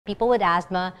People with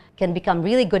asthma can become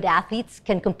really good athletes,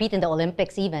 can compete in the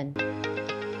Olympics even.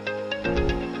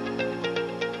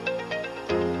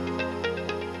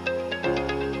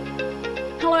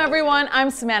 Hello everyone, I'm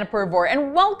Samantha Purvor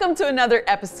and welcome to another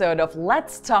episode of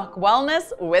Let's Talk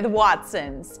Wellness with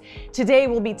Watsons. Today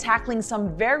we'll be tackling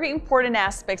some very important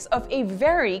aspects of a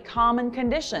very common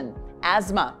condition,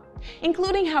 asthma,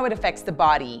 including how it affects the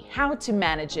body, how to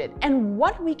manage it, and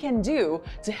what we can do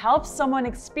to help someone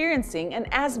experiencing an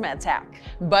asthma attack.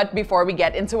 But before we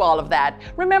get into all of that,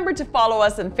 remember to follow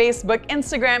us on Facebook,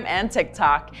 Instagram, and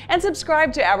TikTok, and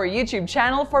subscribe to our YouTube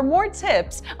channel for more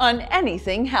tips on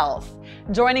anything health.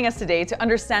 Joining us today to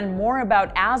understand more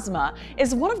about asthma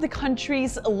is one of the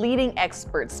country's leading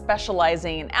experts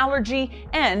specializing in allergy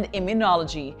and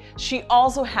immunology. She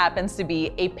also happens to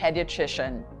be a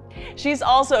pediatrician. She's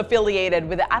also affiliated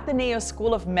with the Ateneo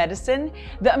School of Medicine,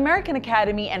 the American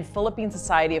Academy and Philippine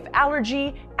Society of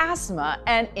Allergy, Asthma,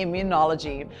 and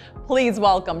Immunology. Please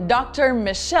welcome Dr.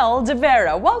 Michelle de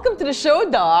Vera. Welcome to the show,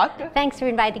 Doc. Thanks for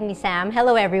inviting me, Sam.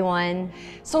 Hello, everyone.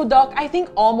 So, Doc, I think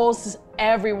almost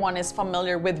everyone is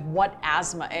familiar with what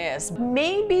asthma is.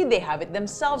 Maybe they have it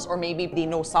themselves or maybe they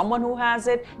know someone who has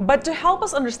it. But to help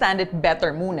us understand it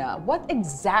better, Muna, what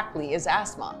exactly is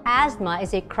asthma? Asthma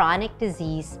is a chronic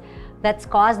disease that's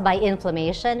caused by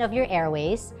inflammation of your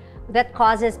airways that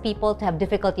causes people to have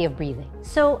difficulty of breathing.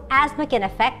 So asthma can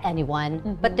affect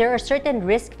anyone, but there are certain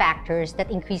risk factors that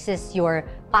increases your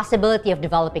possibility of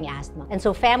developing asthma. And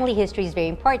so family history is very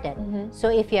important. So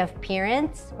if you have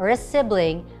parents or a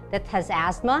sibling that has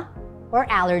asthma or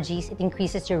allergies, it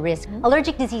increases your risk.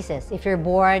 Allergic diseases, if you're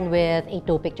born with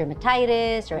atopic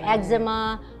dermatitis or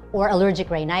eczema or allergic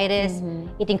rhinitis,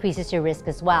 it increases your risk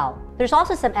as well. There's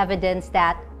also some evidence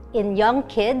that in young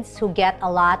kids who get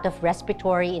a lot of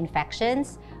respiratory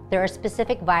infections, there are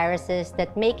specific viruses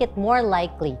that make it more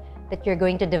likely that you're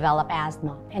going to develop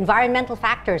asthma. Environmental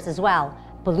factors as well,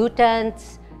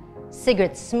 pollutants,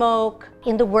 cigarette smoke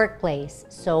in the workplace.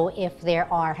 So if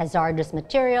there are hazardous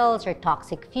materials or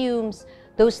toxic fumes,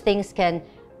 those things can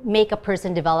make a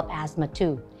person develop asthma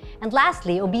too. And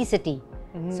lastly, obesity.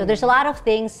 So there's a lot of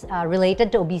things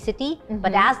related to obesity,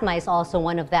 but asthma is also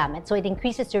one of them. And so it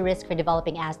increases your risk for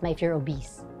developing asthma if you're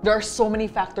obese. There are so many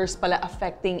factors pala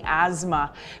affecting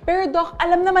asthma. Pero Doc,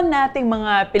 alam naman nating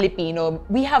mga Pilipino,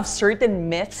 we have certain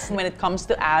myths when it comes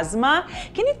to asthma.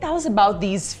 Can you tell us about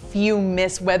these few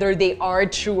myths, whether they are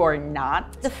true or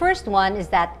not? The first one is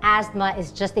that asthma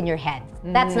is just in your head.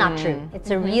 That's not true.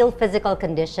 It's a real physical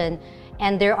condition,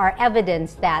 and there are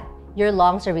evidence that your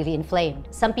lungs are really inflamed.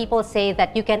 Some people say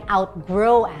that you can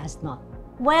outgrow asthma.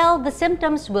 Well, the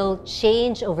symptoms will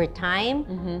change over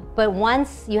time, but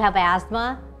once you have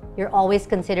asthma, you're always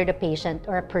considered a patient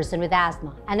or a person with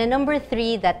asthma. And the number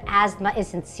three, that asthma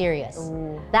isn't serious.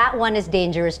 That one is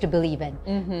dangerous to believe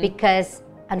in because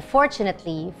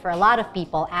unfortunately, for a lot of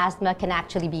people, asthma can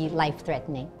actually be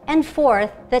life-threatening. And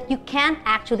fourth, that you can't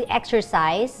actually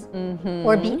exercise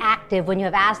or be active when you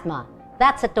have asthma.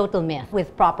 That's a total myth.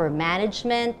 With proper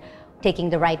management, taking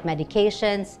the right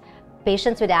medications,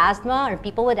 patients with asthma or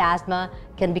people with asthma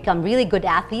can become really good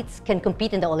athletes, can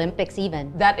compete in the Olympics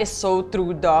even. That is so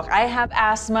true, Doc. I have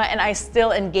asthma and I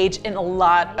still engage in a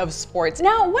lot of sports.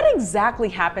 Now, what exactly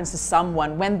happens to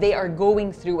someone when they are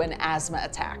going through an asthma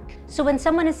attack? So when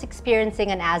someone is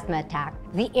experiencing an asthma attack,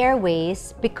 the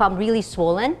airways become really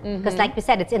swollen because like we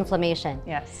said, it's inflammation.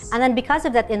 Yes. And then because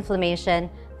of that inflammation,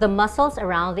 the muscles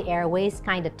around the airways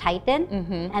kind of tighten,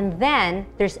 and then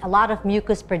there's a lot of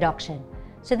mucus production.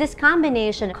 So this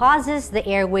combination causes the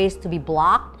airways to be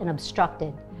blocked and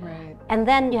obstructed. Right. And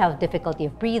then you have difficulty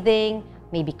of breathing,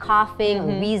 maybe coughing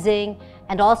or wheezing,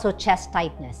 and also chest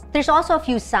tightness. There's also a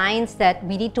few signs that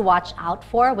we need to watch out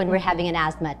for when we're having an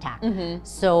asthma attack.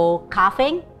 So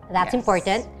coughing, that's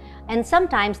important. And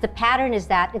sometimes the pattern is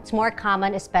that it's more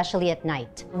common, especially at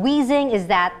night. Wheezing is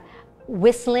that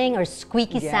whistling or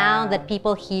squeaky sound that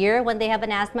people hear when they have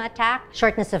an asthma attack.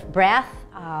 Shortness of breath,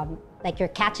 like you're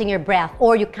catching your breath,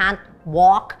 or you can't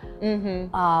walk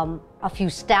a few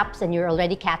steps and you're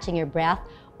already catching your breath,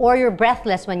 or you're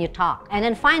breathless when you talk. And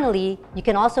then finally, you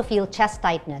can also feel chest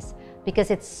tightness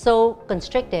because it's so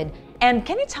constricted. And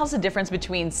can you tell us the difference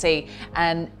between, say,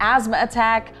 an asthma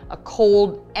attack, a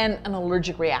cold, and an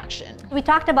allergic reaction? We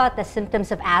talked about the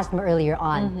symptoms of asthma earlier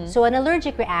on. So an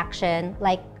allergic reaction,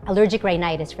 like allergic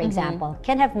rhinitis, for example,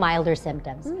 can have milder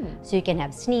symptoms. So you can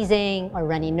have sneezing or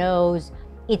runny nose,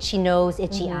 itchy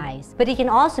eyes. But it can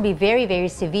also be very, very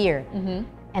severe.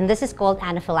 And this is called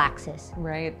anaphylaxis.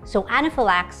 Right. So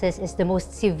anaphylaxis is the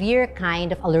most severe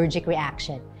kind of allergic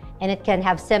reaction. And it can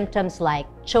have symptoms like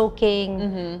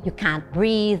choking, you can't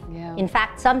breathe. Yeah. In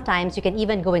fact, sometimes you can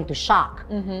even go into shock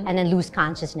and then lose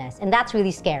consciousness. And that's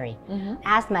really scary.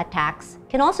 Asthma attacks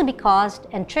can also be caused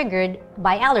and triggered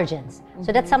by allergens.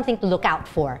 So that's something to look out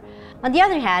for. On the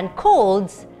other hand,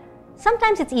 colds,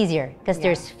 sometimes it's easier because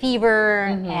there's fever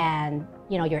and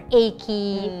you're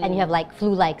achy and you have like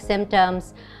flu-like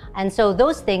symptoms. And so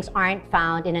those things aren't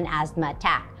found in an asthma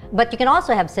attack. But you can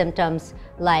also have symptoms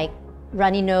like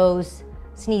runny nose,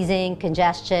 sneezing,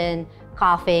 congestion,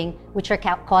 coughing, which are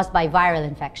caused by viral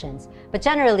infections. But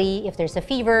generally, if there's a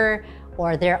fever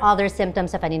or there are other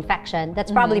symptoms of an infection, that's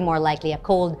probably more likely a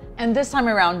cold. And this time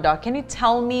around, Doc, can you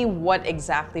tell me what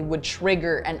exactly would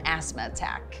trigger an asthma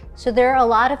attack? So there are a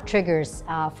lot of triggers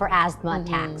for asthma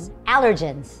attacks.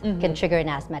 Allergens can trigger an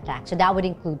asthma attack. So that would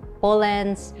include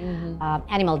pollens,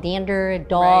 animal dander,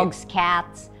 dogs,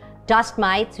 cats, dust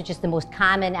mites, which is the most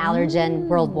common allergen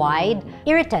worldwide,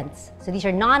 irritants. So these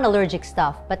are non-allergic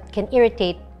stuff, but can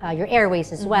irritate your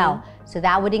airways as well. So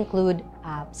that would include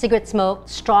cigarette smoke,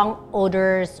 strong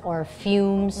odors or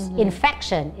fumes.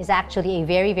 Infection is actually a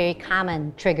very, very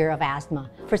common trigger of asthma.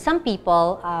 For some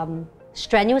people,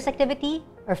 strenuous activity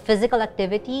or physical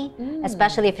activity,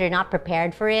 especially if you're not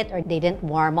prepared for it or they didn't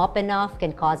warm up enough,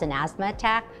 can cause an asthma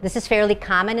attack. This is fairly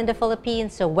common in the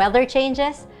Philippines. So weather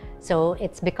changes. So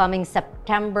it's becoming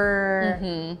September,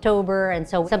 October, and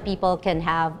so some people can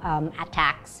have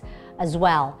attacks as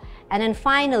well. And then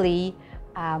finally,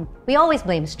 we always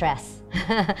blame stress.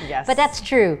 Yes. But that's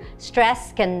true.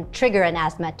 Stress can trigger an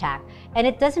asthma attack. And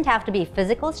it doesn't have to be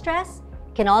physical stress,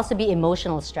 it can also be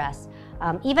emotional stress.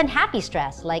 Even happy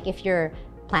stress, like if you're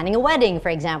planning a wedding, for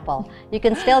example, you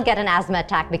can still get an asthma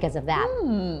attack because of that.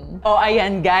 Oh,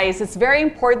 ayan guys, it's very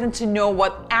important to know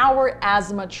what our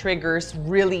asthma triggers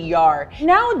really are.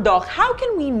 Now, Doc, how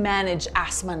can we manage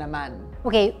asthma naman?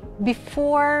 Okay,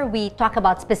 before we talk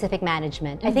about specific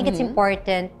management, I think it's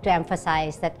important to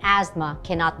emphasize that asthma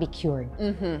cannot be cured.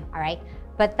 All right?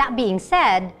 But that being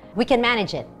said, we can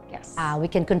manage it. Yes. We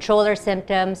can control our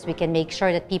symptoms. We can make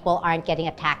sure that people aren't getting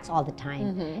attacks all the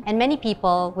time. And many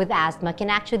people with asthma can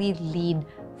actually lead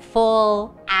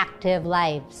full, active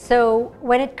lives. So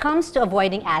when it comes to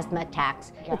avoiding asthma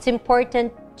attacks, it's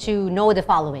important to know the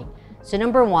following. So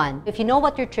number one, if you know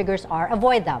what your triggers are,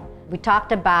 avoid them. We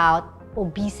talked about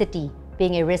obesity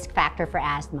being a risk factor for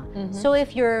asthma. So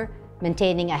if you're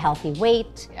maintaining a healthy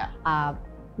weight,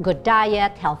 good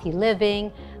diet, healthy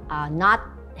living, not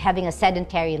having a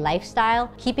sedentary lifestyle,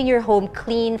 keeping your home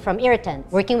clean from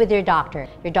irritants, working with your doctor.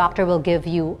 Your doctor will give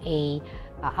you a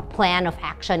plan of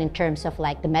action in terms of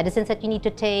like the medicines that you need to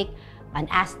take, an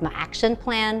asthma action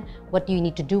plan, what do you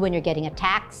need to do when you're getting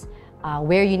attacks,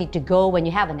 where you need to go when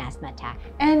you have an asthma attack.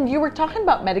 And you were talking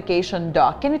about medication,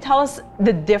 Doc. Can you tell us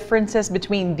the differences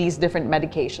between these different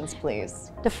medications,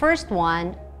 please? The first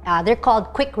one, they're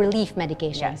called quick relief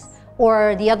medications.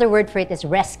 Or the other word for it is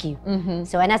rescue.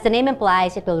 So, and as the name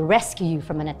implies, it will rescue you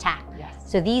from an attack.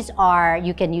 So these are,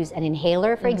 you can use an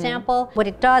inhaler, for example. What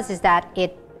it does is that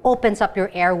it opens up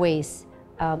your airways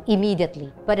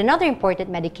immediately. But another important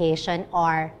medication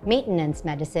are maintenance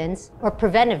medicines or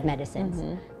preventive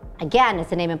medicines. Again, as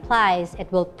the name implies,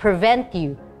 it will prevent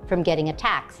you from getting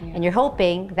attacks. And you're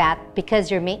hoping that because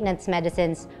your maintenance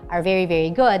medicines are very, very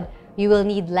good, you will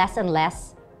need less and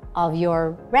less of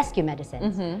your rescue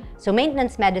medicines. So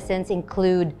maintenance medicines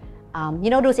include, you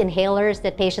know those inhalers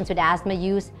that patients with asthma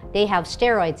use? They have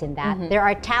steroids in that. There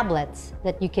are tablets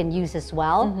that you can use as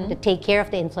well to take care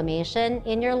of the inflammation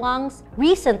in your lungs.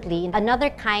 Recently, another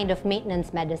kind of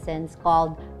maintenance medicines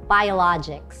called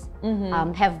biologics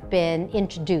have been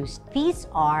introduced. These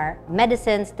are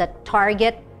medicines that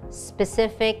target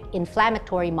specific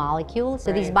inflammatory molecules.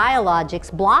 So these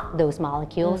biologics block those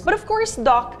molecules. But of course,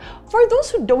 Doc, for those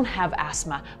who don't have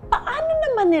asthma, paano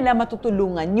naman nila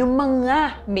matutulungan yung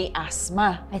mga may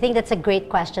asthma? I think that's a great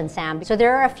question, Sam. So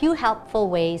there are a few helpful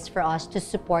ways for us to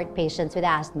support patients with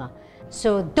asthma.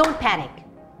 So don't panic,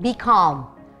 be calm,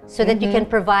 so that you can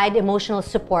provide emotional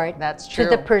support to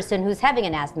the person who's having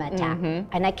an asthma attack.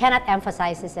 And I cannot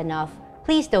emphasize this enough,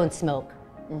 please don't smoke.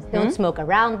 Don't smoke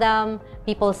around them.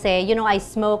 People say, you know, I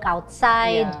smoke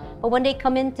outside, but when they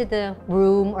come into the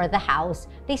room or the house,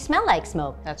 they smell like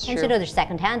smoke. That's and true. so, you know, there's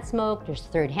secondhand smoke, there's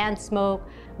third-hand smoke.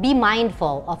 Be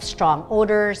mindful of strong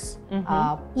odors,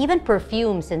 even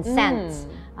perfumes and scents.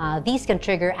 These can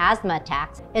trigger asthma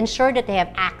attacks. Ensure that they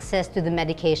have access to the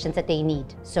medications that they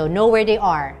need. So know where they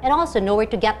are and also know where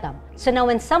to get them. So now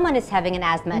when someone is having an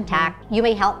asthma attack, you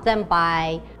may help them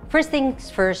by, first things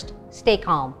first, stay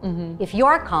calm. If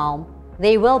you're calm,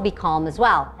 they will be calm as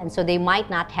well. And so they might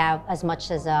not have as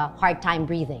much as a hard time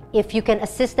breathing. If you can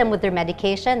assist them with their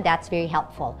medication, that's very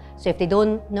helpful. So if they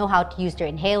don't know how to use their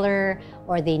inhaler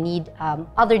or they need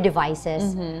other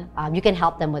devices, you can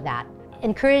help them with that.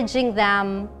 Encouraging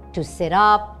them to sit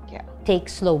up, take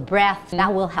slow breaths,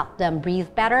 that will help them breathe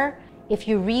better. If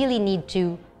you really need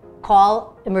to,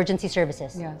 call emergency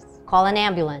services. Yes. Call an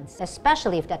ambulance,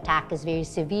 especially if the attack is very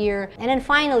severe. And then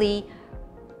finally,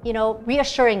 you know,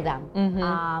 reassuring them,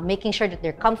 making sure that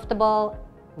they're comfortable,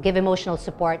 give emotional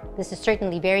support. This is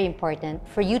certainly very important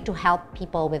for you to help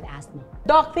people with asthma.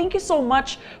 Doc, thank you so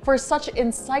much for such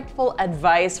insightful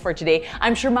advice for today.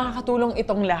 I'm sure makakatulong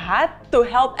itong lahat to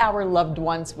help our loved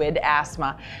ones with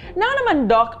asthma. Now naman,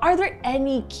 Doc, are there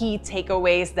any key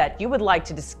takeaways that you would like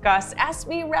to discuss as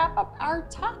we wrap up our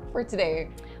talk for today?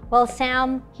 Well,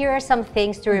 Sam, here are some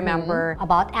things to remember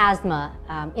about asthma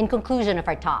in conclusion of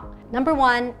our talk. Number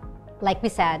one, like we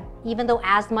said, even though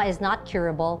asthma is not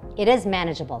curable, it is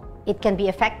manageable. It can be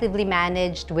effectively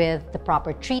managed with the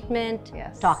proper treatment,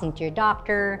 talking to your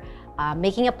doctor,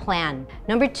 making a plan.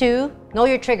 Number two, know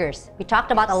your triggers. We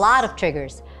talked about a lot of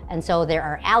triggers. And so there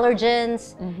are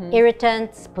allergens,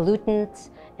 irritants, pollutants,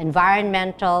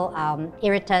 environmental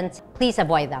irritants. Please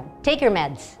avoid them. Take your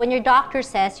meds. When your doctor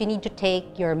says you need to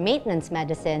take your maintenance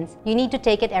medicines, you need to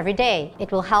take it every day.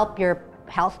 It will help your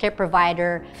healthcare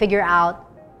provider figure out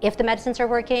if the medicines are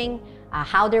working,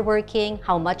 how they're working,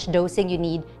 how much dosing you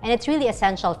need, and it's really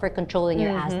essential for controlling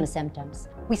your asthma symptoms.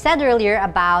 We said earlier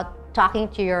about talking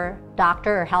to your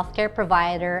doctor or healthcare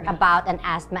provider about an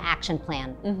asthma action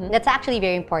plan. That's actually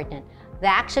very important. The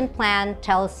action plan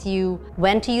tells you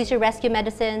when to use your rescue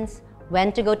medicines,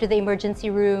 when to go to the emergency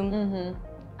room,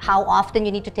 how often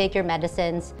you need to take your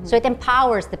medicines. So it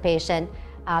empowers the patient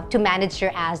to manage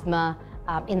your asthma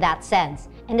in that sense.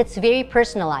 And it's very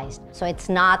personalized, so it's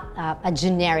not a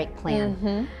generic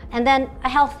plan. And then a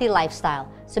healthy lifestyle.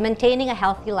 So maintaining a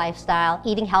healthy lifestyle,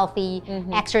 eating healthy,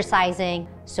 exercising.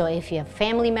 So if you have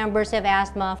family members who have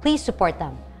asthma, please support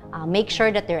them. Make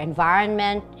sure that their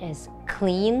environment is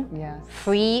clean,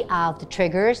 free of the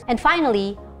triggers. And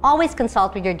finally, always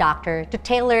consult with your doctor to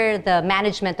tailor the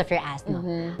management of your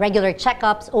asthma. Regular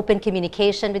checkups, open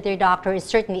communication with your doctor is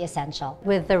certainly essential.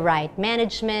 With the right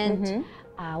management,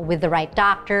 with the right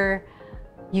doctor,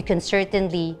 you can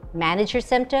certainly manage your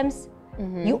symptoms.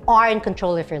 You are in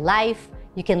control of your life.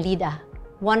 You can lead a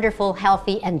wonderful,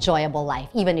 healthy, enjoyable life,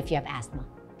 even if you have asthma.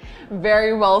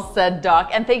 Very well said,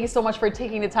 Doc. And thank you so much for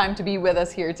taking the time to be with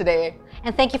us here today.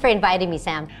 And thank you for inviting me,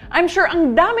 Sam. I'm sure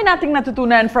ang dami nating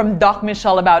natutunan from Doc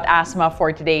Michelle about asthma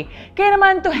for today. Kaya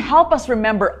naman, to help us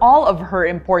remember all of her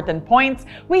important points,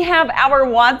 we have our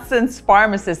Watson's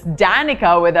pharmacist,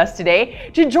 Danica, with us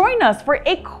today to join us for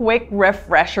a quick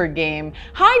refresher game.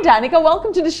 Hi, Danica.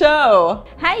 Welcome to the show.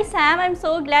 Hi, Sam. I'm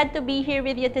so glad to be here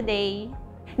with you today.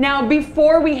 Now,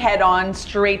 before we head on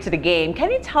straight to the game,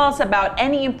 can you tell us about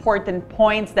any important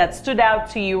points that stood out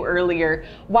to you earlier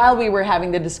while we were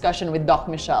having the discussion with Doc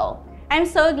Michelle? I'm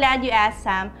so glad you asked,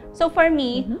 Sam. So for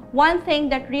me, one thing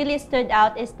that really stood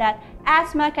out is that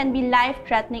asthma can be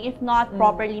life-threatening if not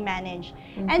properly managed.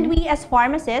 And we as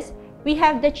pharmacists, we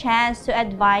have the chance to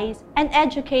advise and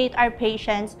educate our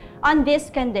patients on these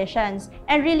conditions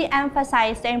and really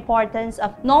emphasize the importance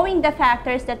of knowing the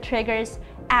factors that triggers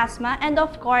asthma, and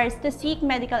of course, to seek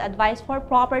medical advice for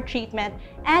proper treatment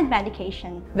and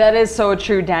medication. That is so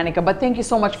true, Danica, but thank you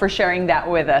so much for sharing that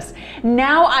with us.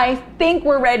 Now, I think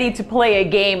we're ready to play a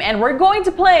game, and we're going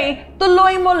to play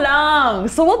Tuloy Mo Lang.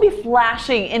 So we'll be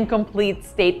flashing incomplete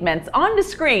statements on the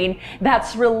screen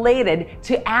that's related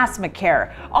to asthma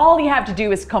care. All you have to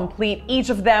do is complete each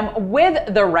of them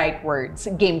with the right words.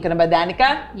 Game ka na ba,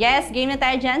 Danica? Yes, game na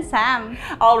tayo dyan, Sam.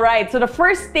 All right, so the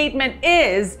first statement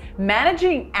is,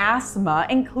 managing asthma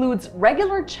includes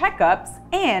regular checkups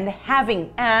and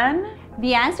having an...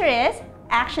 The answer is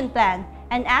action plan.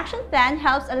 An action plan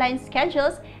helps align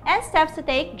schedules and steps to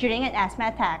take during an asthma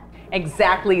attack.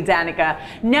 Exactly, Danica.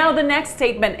 Now the next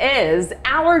statement is,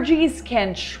 allergies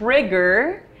can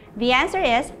trigger... The answer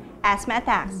is asthma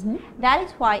attacks. That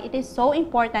is why it is so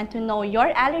important to know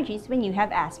your allergies when you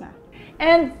have asthma.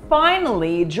 And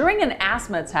finally, during an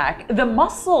asthma attack, the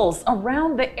muscles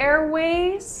around the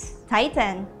airways...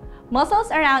 Tighten.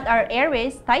 Muscles around our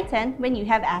airways tighten when you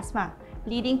have asthma,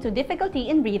 leading to difficulty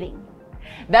in breathing.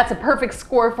 That's a perfect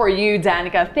score for you,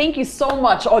 Danica. Thank you so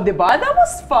much. Oh, diba? That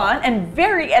was fun and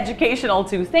very educational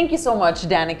too. Thank you so much,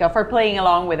 Danica, for playing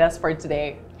along with us for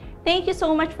today. Thank you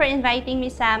so much for inviting me,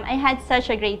 Sam. I had such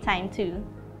a great time too.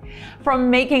 From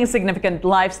making significant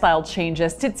lifestyle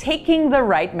changes to taking the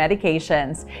right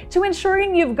medications to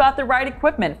ensuring you've got the right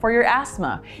equipment for your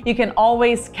asthma, you can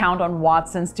always count on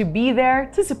Watsons to be there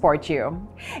to support you.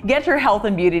 Get your health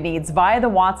and beauty needs via the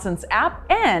Watsons app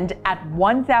and at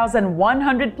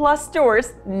 1,100 plus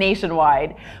stores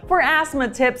nationwide. For asthma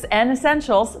tips and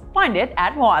essentials, find it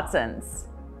at Watsons.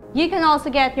 You can also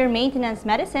get your maintenance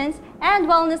medicines and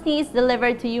wellness needs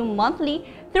delivered to you monthly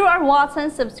through our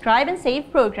Watsons Subscribe and Save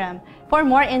program. For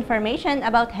more information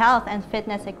about health and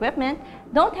fitness equipment,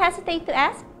 don't hesitate to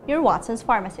ask your Watsons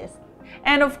pharmacist.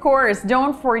 And of course,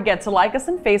 don't forget to like us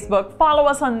on Facebook, follow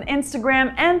us on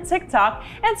Instagram and TikTok,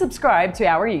 and subscribe to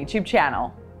our YouTube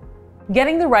channel.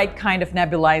 Getting the right kind of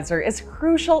nebulizer is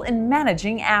crucial in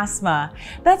managing asthma.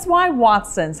 That's why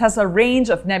Watsons has a range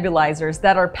of nebulizers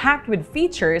that are packed with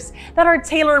features that are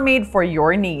tailor-made for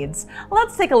your needs.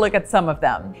 Let's take a look at some of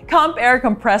them. Comp Air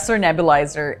Compressor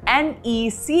Nebulizer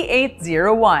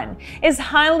NEC801 is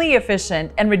highly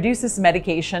efficient and reduces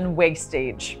medication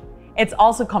wastage. It's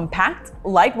also compact,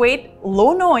 lightweight,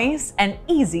 low noise, and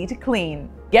easy to clean.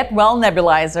 Get Well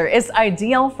Nebulizer is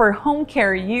ideal for home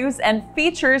care use and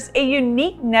features a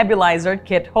unique nebulizer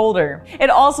kit holder. It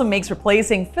also makes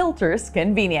replacing filters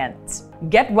convenient.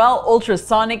 Get Well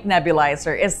Ultrasonic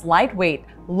Nebulizer is lightweight,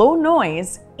 low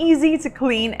noise, easy to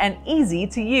clean, and easy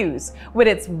to use with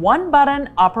its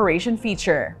one-button operation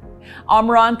feature.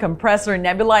 Omron Compressor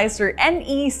Nebulizer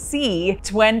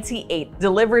NEC28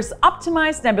 delivers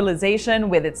optimized nebulization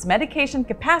with its medication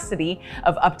capacity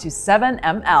of up to 7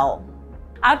 ml.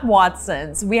 At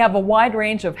Watsons, we have a wide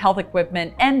range of health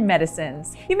equipment and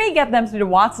medicines. You may get them through the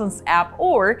Watsons app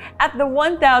or at the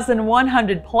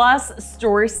 1,100 plus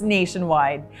stores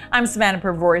nationwide. I'm Samantha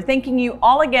Purvor, thanking you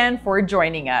all again for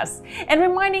joining us and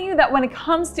reminding you that when it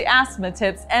comes to asthma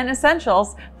tips and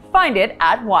essentials, find it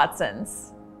at Watsons.